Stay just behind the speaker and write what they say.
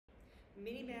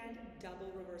Mini band,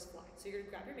 double reverse fly. So you're gonna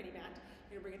grab your mini band,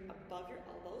 you're gonna bring it above your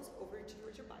elbows, over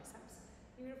towards your biceps.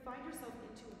 You're gonna find yourself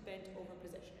into a bent over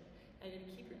position. And you're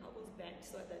gonna keep your elbows bent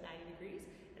so at the 90 degrees.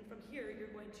 And from here, you're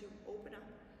going to open up,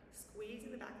 squeeze in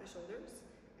the back of the shoulders,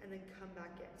 and then come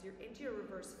back in. So you're into your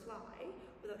reverse fly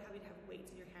without having to have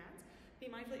weights in your hands. Be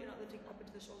mindful that you're not lifting up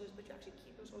into the shoulders, but you actually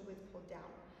keep those shoulder blades pulled down.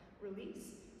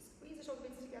 Release, squeeze the shoulder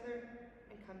blades together,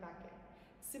 and come back in.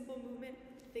 Simple movement,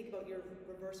 think about your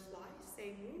reverse fly,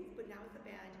 same move, but now with the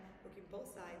band, working both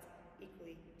sides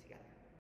equally together.